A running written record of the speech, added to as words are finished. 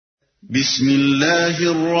بسم اللہ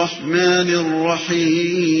الرحمن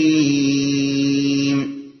الرحیم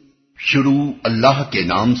شروع اللہ کے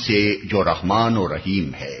نام سے جو رحمان و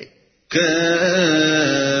رحیم ہے۔ کاف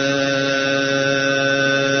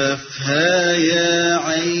ہا یا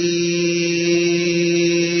عین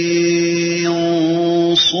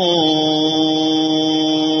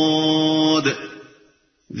صاد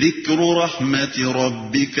ذکر رحمت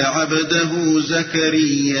ربک عبدہ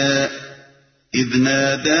زکریا اذ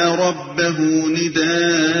نادى ربه نداء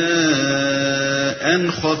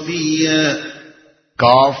خفيا۔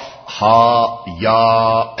 کاف ہا یا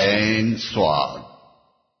عین صاد،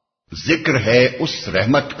 ذکر ہے اس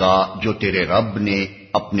رحمت کا جو تیرے رب نے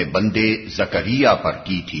اپنے بندے زکریا پر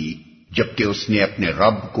کی تھی جبکہ اس نے اپنے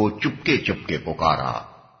رب کو چپکے چپکے پکارا۔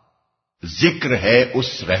 ذکر ہے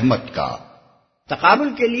اس رحمت کا۔ تقابل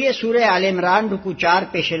کے لیے سورہ آل عمران رکوع 4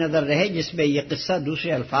 پیش نظر رہے، جس میں یہ قصہ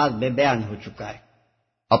دوسرے الفاظ میں بیان ہو چکا ہے۔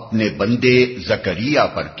 اپنے بندے زکریا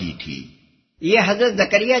پر کی تھی۔ یہ حضرت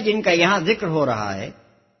زکریا جن کا یہاں ذکر ہو رہا ہے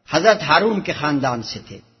حضرت ہارون کے خاندان سے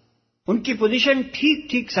تھے۔ ان کی پوزیشن ٹھیک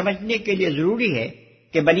ٹھیک سمجھنے کے لیے ضروری ہے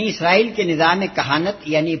کہ بنی اسرائیل کے نظام کہانت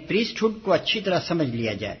یعنی پریسٹہڈ کو اچھی طرح سمجھ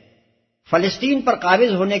لیا جائے۔ فلسطین پر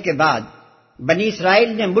قابض ہونے کے بعد بنی اسرائیل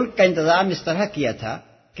نے ملک کا انتظام اس طرح کیا تھا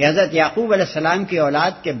کہ حضرت یعقوب علیہ السلام کی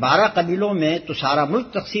اولاد کے 12 قبیلوں میں تو سارا ملک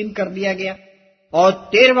تقسیم کر دیا گیا، اور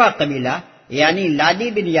 13واں قبیلہ یعنی لادی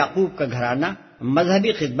بن یعقوب کا گھرانہ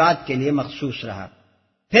مذہبی خدمات کے لیے مخصوص رہا۔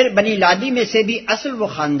 پھر بنی لادی میں سے بھی اصل وہ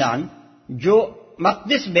خاندان جو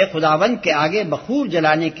مقدس میں خداوند کے آگے بخور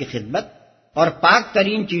جلانے کی خدمت اور پاک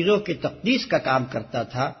ترین چیزوں کی تقدیس کا کام کرتا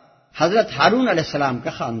تھا، حضرت ہارون علیہ السلام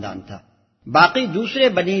کا خاندان تھا۔ باقی دوسرے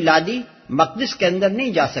بنی لادی مقدس کے اندر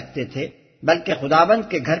نہیں جا سکتے تھے، بلکہ خداوند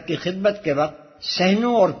کے گھر کی خدمت کے وقت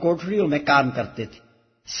صحنوں اور کوٹریوں میں کام کرتے تھے۔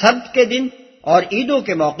 سبت کے دن اور عیدوں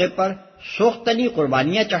کے موقع پر سوختنی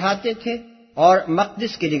قربانیاں چڑھاتے تھے اور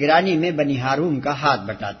مقدس کی نگرانی میں بنی ہارون کا ہاتھ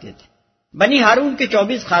بٹاتے تھے۔ بنی ہارون کے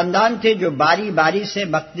 24 خاندان تھے جو باری باری سے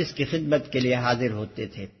مقدس کی خدمت کے لیے حاضر ہوتے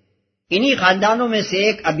تھے۔ انہی خاندانوں میں سے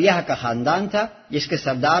ایک ابیہ کا خاندان تھا جس کے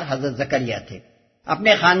سردار حضرت زکریا تھے۔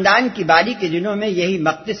 اپنے خاندان کی باری کے دنوں میں یہی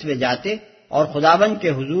مقدس میں جاتے اور خداوند کے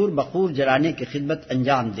حضور بخور جلانے کی خدمت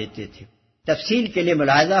انجام دیتے تھے۔ تفصیل کے لیے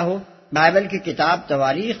ملاحظہ ہو بائبل کی کتاب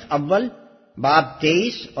تواریخ اول باب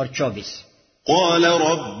 23 اور 24۔ قال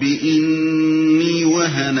رب انی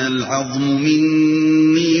وهن العظم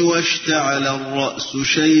منی واشتعل الرأس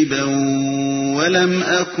شیبا ولم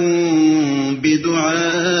اکن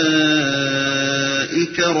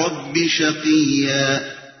بدعائک رب شقیا۔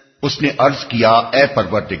 اس نے عرض کیا، اے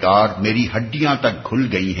پروردگار، میری ہڈیاں تک گھل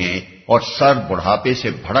گئی ہیں اور سر بڑھاپے سے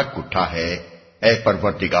بھڑک اٹھا ہے۔ اے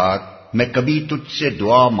پروردگار، میں کبھی تجھ سے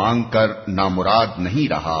دعا مانگ کر نامراد نہیں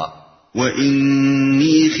رہا۔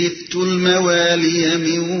 وَإِنِّي خِفْتُ الْمَوَالِيَ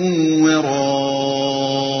مِنْ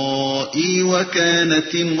وَرَائِي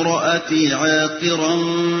وَكَانَتِ امْرَأَتِي عَاقِرًا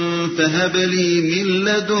فَهَبْ لِي مِنْ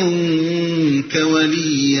لَدُنْكَ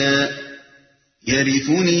وَلِيًّا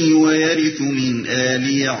يَرِثُنِي وَيَرِثُ مِنْ آلِ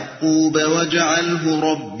يَعْقُوبَ وَاجْعَلْهُ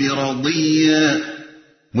رَبِّ رَضِيًّا۔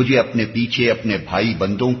 مجھے اپنے پیچھے اپنے بھائی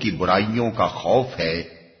بندوں کی برائیوں کا خوف ہے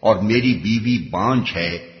اور میری بیوی بانجھ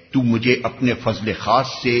ہے، تو مجھے اپنے فضل خاص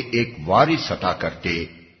سے ایک وارث عطا کرتے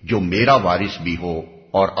جو میرا وارث بھی ہو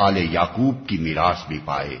اور آل یعقوب کی میراث بھی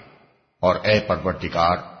پائے، اور اے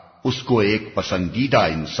پروردگار اس کو ایک پسندیدہ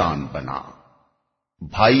انسان بنا۔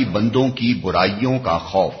 بھائی بندوں کی برائیوں کا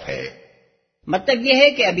خوف ہے۔ مطلب یہ ہے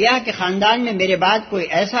کہ ابیہ کے خاندان میں میرے بعد کوئی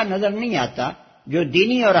ایسا نظر نہیں آتا جو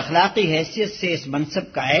دینی اور اخلاقی حیثیت سے اس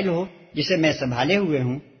منصب کا اہل ہو جسے میں سنبھالے ہوئے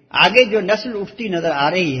ہوں۔ آگے جو نسل اٹھتی نظر آ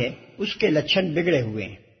رہی ہے اس کے لچھن بگڑے ہوئے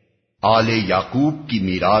ہیں۔ آل یعقوب کی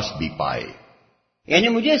میراث بھی پائے، یعنی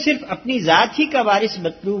مجھے صرف اپنی ذات ہی کا وارث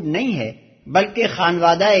مطلوب نہیں ہے بلکہ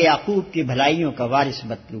خانوادہ یعقوب کی بھلائیوں کا وارث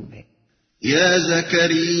مطلوب ہے۔ یا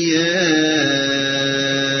زکریا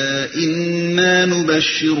انا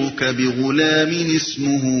نبشرک بغلام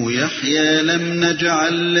اسمه یحیی لم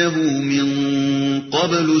نجعل له من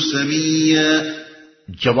قبل سمیا۔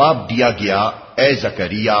 جواب دیا گیا، اے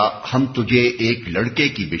زکریا، ہم تجھے ایک لڑکے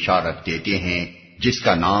کی بشارت دیتے ہیں جس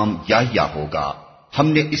کا نام یحییٰ ہوگا، ہم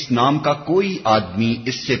نے اس نام کا کوئی آدمی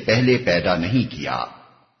اس سے پہلے پیدا نہیں کیا۔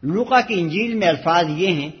 لوقا کی انجیل میں الفاظ یہ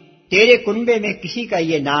ہیں، تیرے کنبے میں کسی کا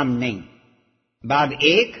یہ نام نہیں۔ باب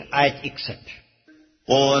 1 آیت 61۔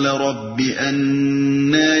 قال رب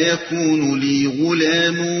أنا يكون لي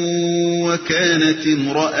غلام وكانت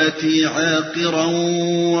امرأتي عاقرا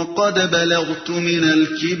وقد بلغت من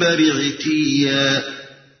الكبر عتيا۔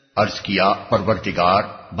 عرض کیا، پروردگار،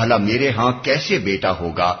 بھلا میرے ہاں کیسے بیٹا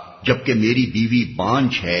ہوگا جبکہ میری بیوی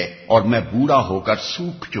بانجھ ہے اور میں بوڑھا ہو کر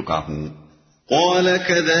سوکھ چکا ہوں۔ قال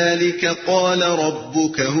كذلك قال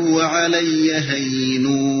ربك هو علي هين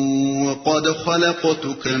وقد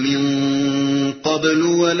خلقتك من قبل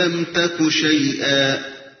ولم تك شيئا.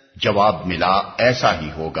 جواب ملا ایسا ہی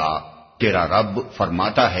ہوگا. تیرا رب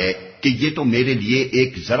فرماتا ہے کہ یہ تو میرے لیے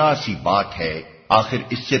ایک ذرا سی بات ہے، آخر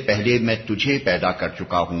اس سے پہلے میں تجھے پیدا کر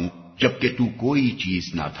چکا ہوں جبکہ تو کوئی چیز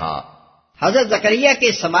نہ تھا. حضرت زکریا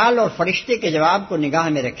کے سوال اور فرشتے کے جواب کو نگاہ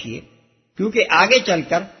میں رکھیے، کیونکہ آگے چل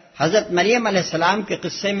کر حضرت مریم علیہ السلام کے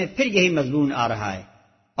قصے میں پھر یہی مضمون آ رہا ہے،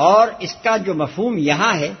 اور اس کا جو مفہوم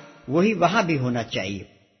یہاں ہے وہی وہاں بھی ہونا چاہیے.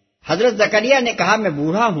 حضرت زکریا نے کہا میں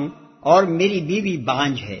بوڑھا ہوں اور میری بیوی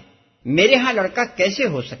بانجھ ہے، میرے ہاں لڑکا کیسے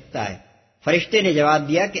ہو سکتا ہے؟ فرشتے نے جواب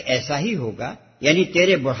دیا کہ ایسا ہی ہوگا، یعنی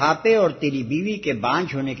تیرے بڑھاپے اور تیری بیوی کے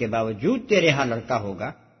بانجھ ہونے کے باوجود تیرے ہاں لڑکا ہوگا.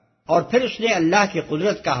 اور پھر اس نے اللہ کی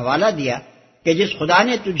قدرت کا حوالہ دیا کہ جس خدا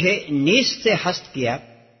نے تجھے نیست سے ہست کیا،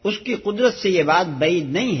 اس کی قدرت سے یہ بات بعید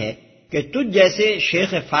نہیں ہے کہ تجھ جیسے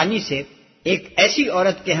شیخ فانی سے ایک ایسی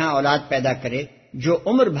عورت کے ہاں اولاد پیدا کرے جو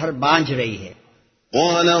عمر بھر بانجھ رہی ہے.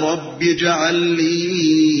 قال رب اجعل لي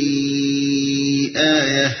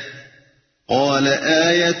آية قال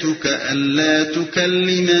آيتك ألا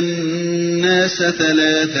تكلم الناس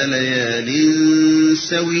 3 ليال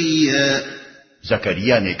سويا.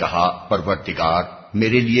 زکریا نے کہا پروردگار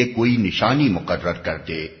میرے لیے کوئی نشانی مقرر کر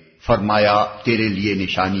دے. فرمایا تیرے لیے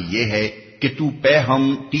نشانی یہ ہے کہ تو پے ہم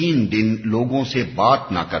 3 دن لوگوں سے بات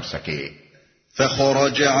نہ کر سکے.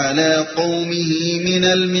 فخرج على قومه من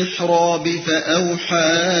المحراب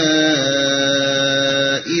فأوحى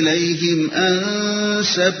إليهم أن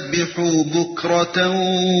سبحوا بكرة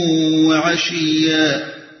وعشيا.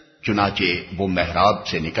 چنانچہ وہ محراب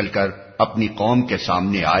سے نکل کر اپنی قوم کے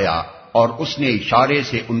سامنے آیا اور اس نے اشارے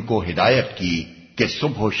سے ان کو ہدایت کی کہ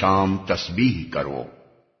صبح و شام تسبیح کرو.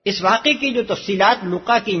 اس واقعے کی جو تفصیلات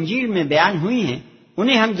لوقا کی انجیل میں بیان ہوئی ہیں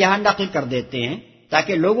انہیں ہم یہاں نقل کر دیتے ہیں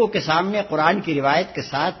تاکہ لوگوں کے سامنے قرآن کی روایت کے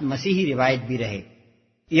ساتھ مسیحی روایت بھی رہے.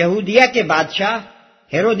 یہودیہ کے بادشاہ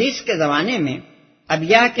ہیرودیس کے زمانے میں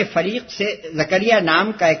ابیہ کے فریق سے زکریا نام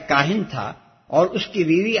کا ایک کاہن تھا اور اس کی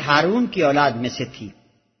بیوی ہارون کی اولاد میں سے تھی،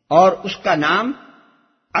 اور اس کا نام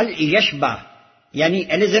الیشبہ یعنی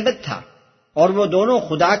ایلزبتھ تھا، اور وہ دونوں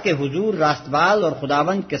خدا کے حضور راست باز اور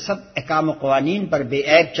خداوند کے سب احکام و قوانین پر بے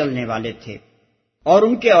عیب چلنے والے تھے. اور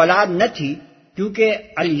ان کے اولاد نہ تھی کیونکہ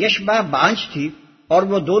الیشبہ بانجھ تھی اور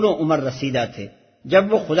وہ دونوں عمر رسیدہ تھے. جب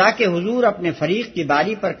وہ خدا کے حضور اپنے فریق کی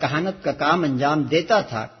باری پر کہانت کا کام انجام دیتا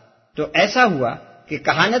تھا تو ایسا ہوا کہ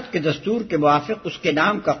کہانت کے دستور کے موافق اس کے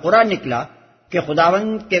نام کا قرعہ نکلا کہ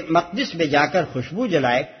خداوند کے مقدس میں جا کر خوشبو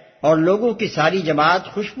جلائے، اور لوگوں کی ساری جماعت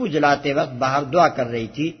خوشبو جلاتے وقت باہر دعا کر رہی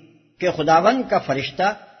تھی کہ خداوند کا فرشتہ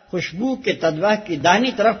خوشبو کے تدوہ کی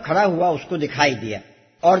داہنی طرف کھڑا ہوا اس کو دکھائی دیا،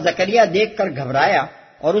 اور زکریا دیکھ کر گھبرایا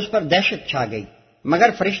اور اس پر دہشت چھا گئی. مگر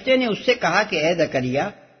فرشتے نے اس سے کہا کہ اے زکریا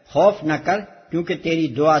خوف نہ کر کیونکہ تیری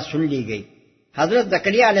دعا سن لی گئی. حضرت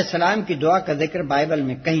زکریا علیہ السلام کی دعا کا ذکر بائبل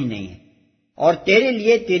میں کہیں نہیں ہے. اور تیرے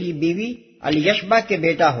لیے تیری بیوی الیشبہ کے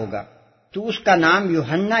بیٹا ہوگا، تو اس کا نام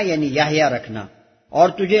یوحنا یعنی یحییٰ رکھنا، اور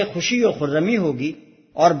تجھے خوشی و خرمی ہوگی،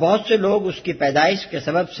 اور بہت سے لوگ اس کی پیدائش کے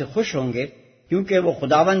سبب سے خوش ہوں گے کیونکہ وہ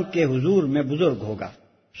خداوند کے حضور میں بزرگ ہوگا.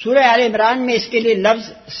 سورہ آل عمران میں اس کے لیے لفظ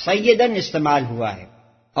سیدن استعمال ہوا ہے.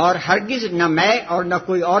 اور ہرگز نہ میں اور نہ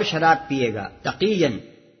کوئی اور شراب پیے گا، تقیًا،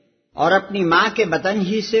 اور اپنی ماں کے بطن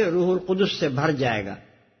ہی سے روح القدس سے بھر جائے گا،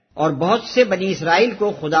 اور بہت سے بنی اسرائیل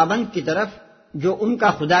کو خداوند کی طرف جو ان کا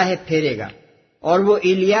خدا ہے پھیرے گا. اور وہ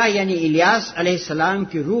ایلیا یعنی الیاس علیہ السلام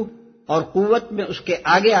کی روح اور قوت میں اس کے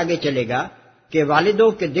آگے آگے چلے گا کہ والدوں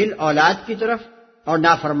کے دل اولاد کی طرف اور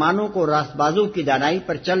نافرمانوں کو راست بازوں کی دانائی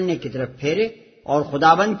پر چلنے کی طرف پھیرے اور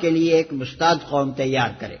خداوند کے لیے ایک مستعد قوم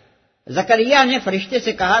تیار کرے. زکریا نے فرشتے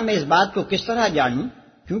سے کہا میں اس بات کو کس طرح جانوں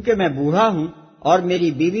کیونکہ میں بوڑھا ہوں اور میری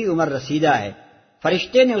بیوی عمر رسیدہ ہے.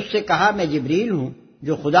 فرشتے نے اس سے کہا میں جبریل ہوں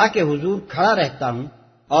جو خدا کے حضور کھڑا رہتا ہوں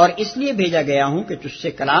اور اس لیے بھیجا گیا ہوں کہ تجھ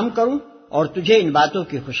سے کلام کروں اور تجھے ان باتوں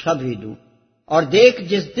کی خوشخبری دوں. اور دیکھ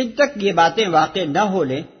جس دن تک یہ باتیں واقع نہ ہو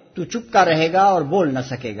لیں تو چپ کا رہے گا اور بول نہ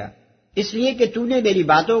سکے گا، اس لیے کہ تو نے میری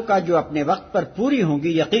باتوں کا جو اپنے وقت پر پوری ہوں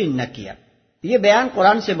گی یقین نہ کیا. یہ بیان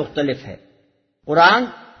قرآن سے مختلف ہے. قرآن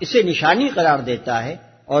اسے نشانی قرار دیتا ہے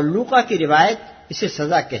اور لوقا کی روایت اسے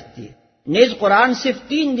سزا کہتی ہے. نیز قرآن صرف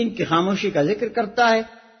 3 دن کی خاموشی کا ذکر کرتا ہے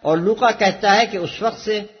اور لوقا کہتا ہے کہ اس وقت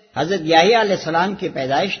سے حضرت یحییٰ علیہ السلام کی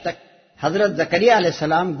پیدائش تک حضرت زکریا علیہ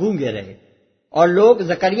السلام گونگے رہے، اور لوگ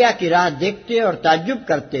زکریا کی راہ دیکھتے اور تعجب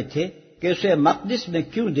کرتے تھے کہ اسے مقدس میں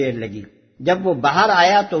کیوں دیر لگی. جب وہ باہر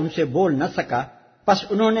آیا تو ان سے بول نہ سکا، پس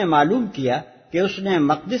انہوں نے معلوم کیا کہ اس نے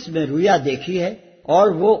مقدس میں رویا دیکھی ہے،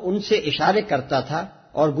 اور وہ ان سے اشارے کرتا تھا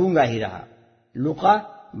اور گونگا ہی رہا. لوقا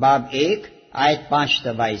باب 1 آیت 5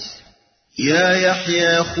 تا 22. يا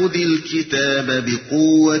يحيى خذ الكتاب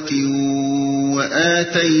بقوة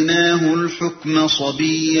وآتيناه الحكم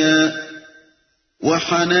صبيا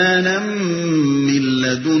وحنانا من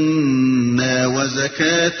لدنا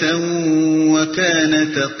وزكاة وكان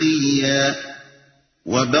تقيا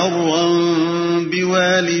وبرا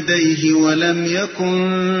بوالديه ولم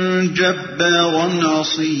يكن جبارا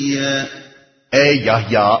عصيا۔ اے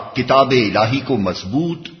یحییٰ، کتاب الہی کو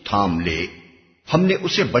مضبوط تھام لے، ہم نے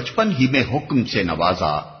اسے بچپن ہی میں حکم سے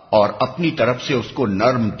نوازا اور اپنی طرف سے اس کو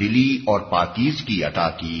نرم دلی اور پاکیزگی عطا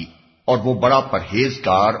کی، اور وہ بڑا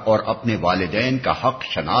پرہیزگار اور اپنے والدین کا حق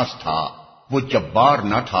شناس تھا، وہ جبار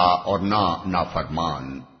نہ تھا اور نہ نافرمان۔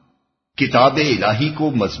 کتاب الہی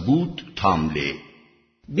کو مضبوط تھام لے۔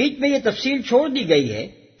 بیچ میں یہ تفصیل چھوڑ دی گئی ہے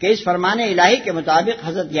کہ اس فرمان الہی کے مطابق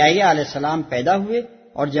حضرت یحییٰ علیہ السلام پیدا ہوئے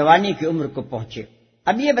اور جوانی کی عمر کو پہنچے۔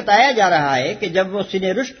 اب یہ بتایا جا رہا ہے کہ جب وہ سن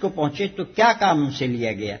رشد کو پہنچے تو کیا کام ان سے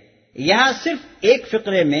لیا گیا۔ یہاں صرف ایک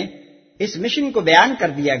فقرے میں اس مشن کو بیان کر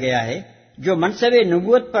دیا گیا ہے جو منصب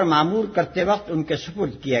نبوت پر معمور کرتے وقت ان کے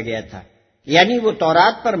سپرد کیا گیا تھا، یعنی وہ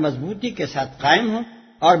تورات پر مضبوطی کے ساتھ قائم ہوں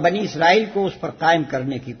اور بنی اسرائیل کو اس پر قائم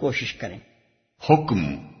کرنے کی کوشش کریں۔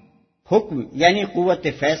 حکم یعنی قوت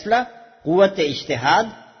فیصلہ، قوت اجتہاد،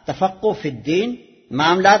 تفقہ فی الدین،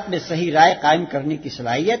 معاملات میں صحیح رائے قائم کرنے کی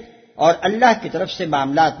صلاحیت اور اللہ کی طرف سے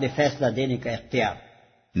معاملات میں فیصلہ دینے کا اختیار۔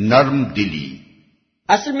 نرم دلی،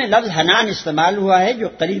 اصل میں لفظ حنان استعمال ہوا ہے جو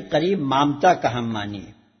قریب قریب مامتا کا ہم معنی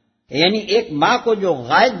ہے، یعنی ایک ماں کو جو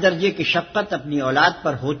غائب درجے کی شفقت اپنی اولاد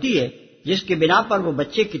پر ہوتی ہے، جس کی بنا پر وہ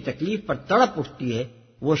بچے کی تکلیف پر تڑپ اٹھتی ہے،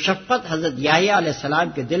 وہ شفقت حضرت یحییٰ علیہ السلام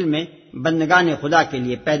کے دل میں بندگان خدا کے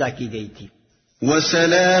لیے پیدا کی گئی تھی۔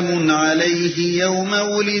 وسلام علیہ یوم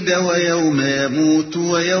ولد ویوم یموت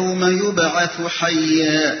ویوم یبعث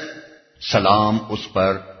حیا۔ سلام اس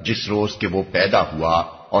پر جس روز کے وہ پیدا ہوا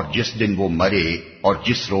اور جس دن وہ مرے اور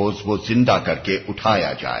جس روز وہ زندہ کر کے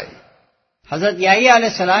اٹھایا جائے۔ حضرت یحییٰ علیہ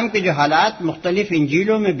السلام کے جو حالات مختلف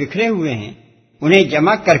انجیلوں میں بکھرے ہوئے ہیں، انہیں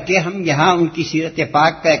جمع کر کے ہم یہاں ان کی سیرت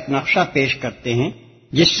پاک کا ایک نقشہ پیش کرتے ہیں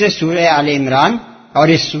جس سے سورہ آل عمران اور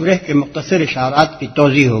اس سورہ کے مختصر اشارات کی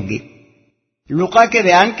توضیح ہوگی۔ لوقا کے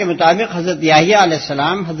بیان کے مطابق حضرت یحییٰ علیہ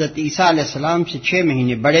السلام حضرت عیسیٰ علیہ السلام سے 6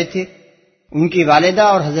 مہینے بڑے تھے۔ ان کی والدہ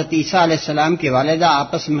اور حضرت عیسیٰ علیہ السلام کی والدہ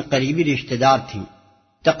آپس میں قریبی رشتہ دار تھیں۔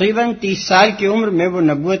 تقریباً 30 سال کی عمر میں وہ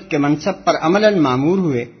نبوت کے منصب پر عملاً مامور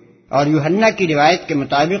ہوئے، اور یوحنا کی روایت کے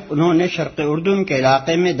مطابق انہوں نے شرق اردن کے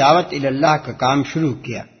علاقے میں دعوت اللہ کا کام شروع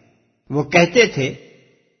کیا۔ وہ کہتے تھے،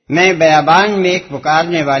 میں بیابان میں ایک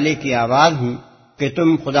پکارنے والے کی آواز ہوں کہ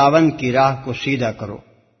تم خداوند کی راہ کو سیدھا کرو۔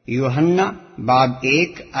 یوحنا باب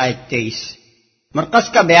 1 آیت 23۔ مرقس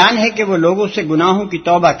کا بیان ہے کہ وہ لوگوں سے گناہوں کی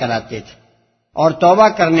توبہ کراتے تھے اور توبہ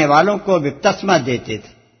کرنے والوں کو بپتسمہ دیتے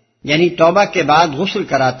تھے، یعنی توبہ کے بعد غسل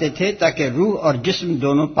کراتے تھے تاکہ روح اور جسم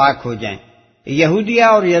دونوں پاک ہو جائیں۔ یہودیہ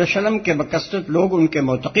اور یروشلم کے بکثرت لوگ ان کے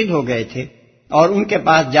معتقد ہو گئے تھے اور ان کے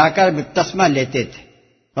پاس جا کر بپتسمہ لیتے تھے۔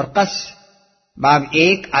 مرقس باب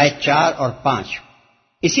 1 آیت 4 اور 5۔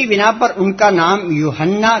 اسی بنا پر ان کا نام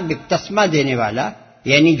یوحنا بپتسمہ دینے والا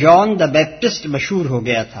یعنی جان دا بیپٹسٹ مشہور ہو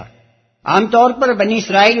گیا تھا۔ عام طور پر بنی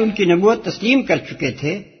اسرائیل ان کی نبوت تسلیم کر چکے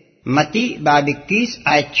تھے۔ متی باب 21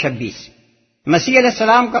 آیت 26۔ مسیح علیہ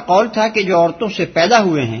السلام کا قول تھا کہ جو عورتوں سے پیدا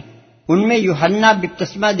ہوئے ہیں ان میں یوحنا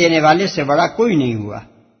بپتسمہ دینے والے سے بڑا کوئی نہیں ہوا۔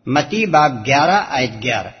 متی باب 11 آیت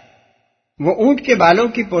 11۔ وہ اونٹ کے بالوں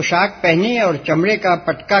کی پوشاک پہنے اور چمڑے کا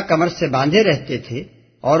پٹکا کمر سے باندھے رہتے تھے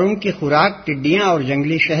اور ان کی خوراک ٹڈیاں اور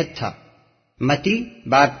جنگلی شہد تھا۔ متی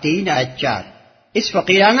باب 3 آیت 4۔ اس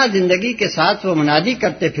فقیرانہ زندگی کے ساتھ وہ منادی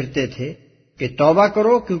کرتے پھرتے تھے کہ توبہ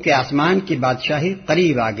کرو کیونکہ آسمان کی بادشاہی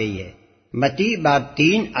قریب آ گئی ہے۔ متی باب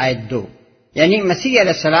 3 آیت 2۔ یعنی مسیح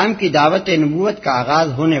علیہ السلام کی دعوت نبوت کا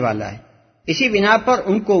آغاز ہونے والا ہے۔ اسی بنا پر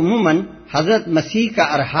ان کو عموماً حضرت مسیح کا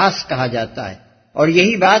ارحاس کہا جاتا ہے، اور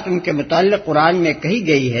یہی بات ان کے متعلق قرآن میں کہی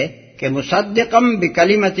گئی ہے کہ مصدقم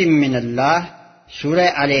بکلمۃ من اللہ، سورہ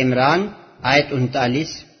آل عمران آیت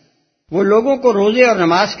 39۔ وہ لوگوں کو روزے اور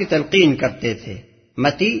نماز کی تلقین کرتے تھے۔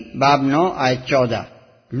 متی باب 9 آیت 14،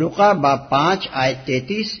 لوقا باب 5 آیت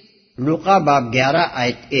 33، لوقا باب 11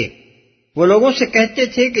 آیت 1۔ وہ لوگوں سے کہتے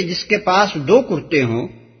تھے کہ جس کے پاس 2 کرتے ہوں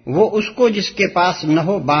وہ اس کو جس کے پاس نہ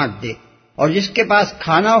ہو بانٹ دے، اور جس کے پاس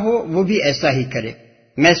کھانا ہو وہ بھی ایسا ہی کرے۔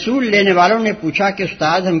 محصول لینے والوں نے پوچھا کہ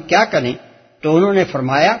استاد ہم کیا کریں؟ تو انہوں نے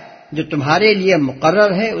فرمایا جو تمہارے لیے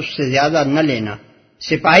مقرر ہے اس سے زیادہ نہ لینا۔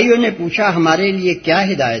 سپاہیوں نے پوچھا ہمارے لیے کیا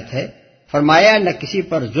ہدایت ہے؟ فرمایا نہ کسی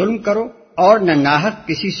پر ظلم کرو اور نہ ناحق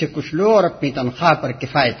کسی سے کچھ لو اور اپنی تنخواہ پر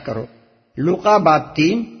کفایت کرو۔ لوقا باب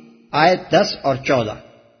 3 آیت 10 اور 14۔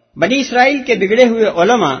 بنی اسرائیل کے بگڑے ہوئے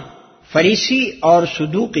علماء فریسی اور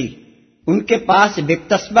صدوقی ان کے پاس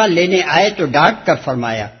بپتسمہ لینے آئے تو ڈانٹ کر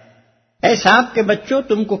فرمایا اے سانپ کے بچوں،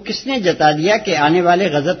 تم کو کس نے جتا دیا کہ آنے والے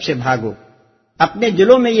غضب سے بھاگو؟ اپنے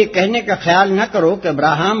دلوں میں یہ کہنے کا خیال نہ کرو کہ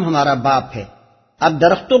ابراہیم ہمارا باپ ہے۔ اب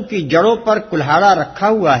درختوں کی جڑوں پر کلہاڑا رکھا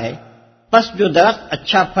ہوا ہے، پس جو درخت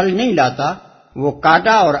اچھا پھل نہیں لاتا وہ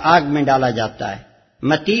کاٹا اور آگ میں ڈالا جاتا ہے۔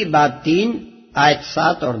 متی باب 3 آیت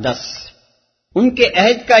 7 اور 10۔ ان کے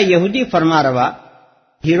عہد کا یہودی فرما روا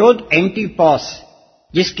ہیرود اینٹی پوس،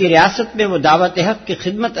 جس کی ریاست میں وہ دعوت حق کی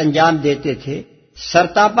خدمت انجام دیتے تھے،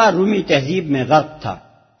 سرتاپا رومی تہذیب میں غرق تھا،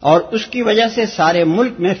 اور اس کی وجہ سے سارے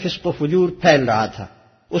ملک میں فسق و فجور پھیل رہا تھا۔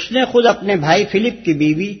 اس نے خود اپنے بھائی فلپ کی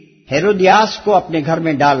بیوی ہیرودیاس کو اپنے گھر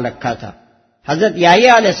میں ڈال رکھا تھا۔ حضرت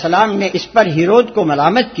یحییٰ علیہ السلام نے اس پر ہیرود کو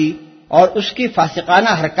ملامت کی اور اس کی فاسقانہ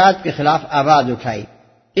حرکات کے خلاف آواز اٹھائی۔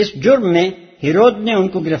 اس جرم میں ہیرود نے ان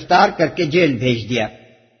کو گرفتار کر کے جیل بھیج دیا۔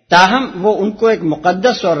 تاہم وہ ان کو ایک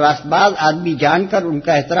مقدس اور راست باز آدمی جان کر ان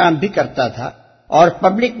کا احترام بھی کرتا تھا اور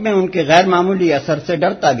پبلک میں ان کے غیر معمولی اثر سے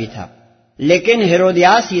ڈرتا بھی تھا۔ لیکن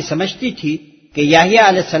ہیرودیاس یہ سمجھتی تھی کہ یحییٰ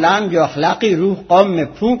علیہ السلام جو اخلاقی روح قوم میں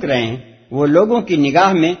پھونک رہے ہیں وہ لوگوں کی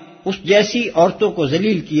نگاہ میں اس جیسی عورتوں کو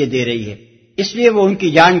ذلیل کیے دے رہی ہے، اس لیے وہ ان کی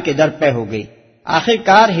جان کے در پہ ہو گئی۔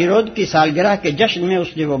 آخرکار ہیرود کی سالگرہ کے جشن میں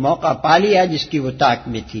اس نے وہ موقع پا لیا جس کی وہ طاق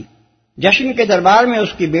میں تھی۔ جشن کے دربار میں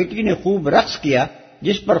اس کی بیٹی نے خوب رقص کیا،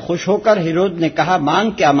 جس پر خوش ہو کر ہیرود نے کہا،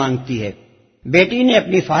 مانگ کیا مانگتی ہے؟ بیٹی نے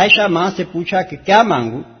اپنی فاحشہ ماں سے پوچھا کہ کیا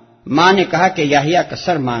مانگوں؟ ماں نے کہا کہ یحییٰ کا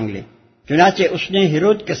سر مانگ لے۔ چنانچہ اس نے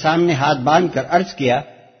ہیرود کے سامنے ہاتھ باندھ کر عرض کیا،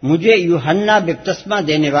 مجھے یوحنا بپتسمہ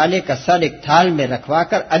دینے والے کا سر ایک تھال میں رکھوا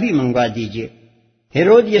کر ابھی منگوا دیجیے۔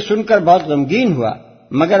 ہیرود یہ سن کر بہت غمگین ہوا،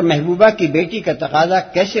 مگر محبوبہ کی بیٹی کا تقاضا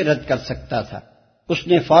کیسے رد کر سکتا تھا؟ اس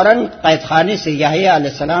نے فوراً قید خانے سے یحییٰ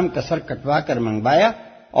علیہ السلام کا سر کٹوا کر منگوایا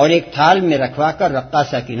اور ایک تھال میں رکھوا کر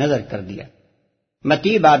رقاصہ کی نظر کر دیا۔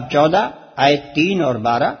 متی باب 14 آیت 3 اور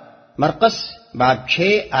 12، مرقس باب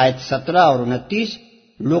 6 آیت 17 اور 29،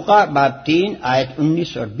 لوقا باب 3 آیت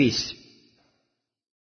 19 اور 20۔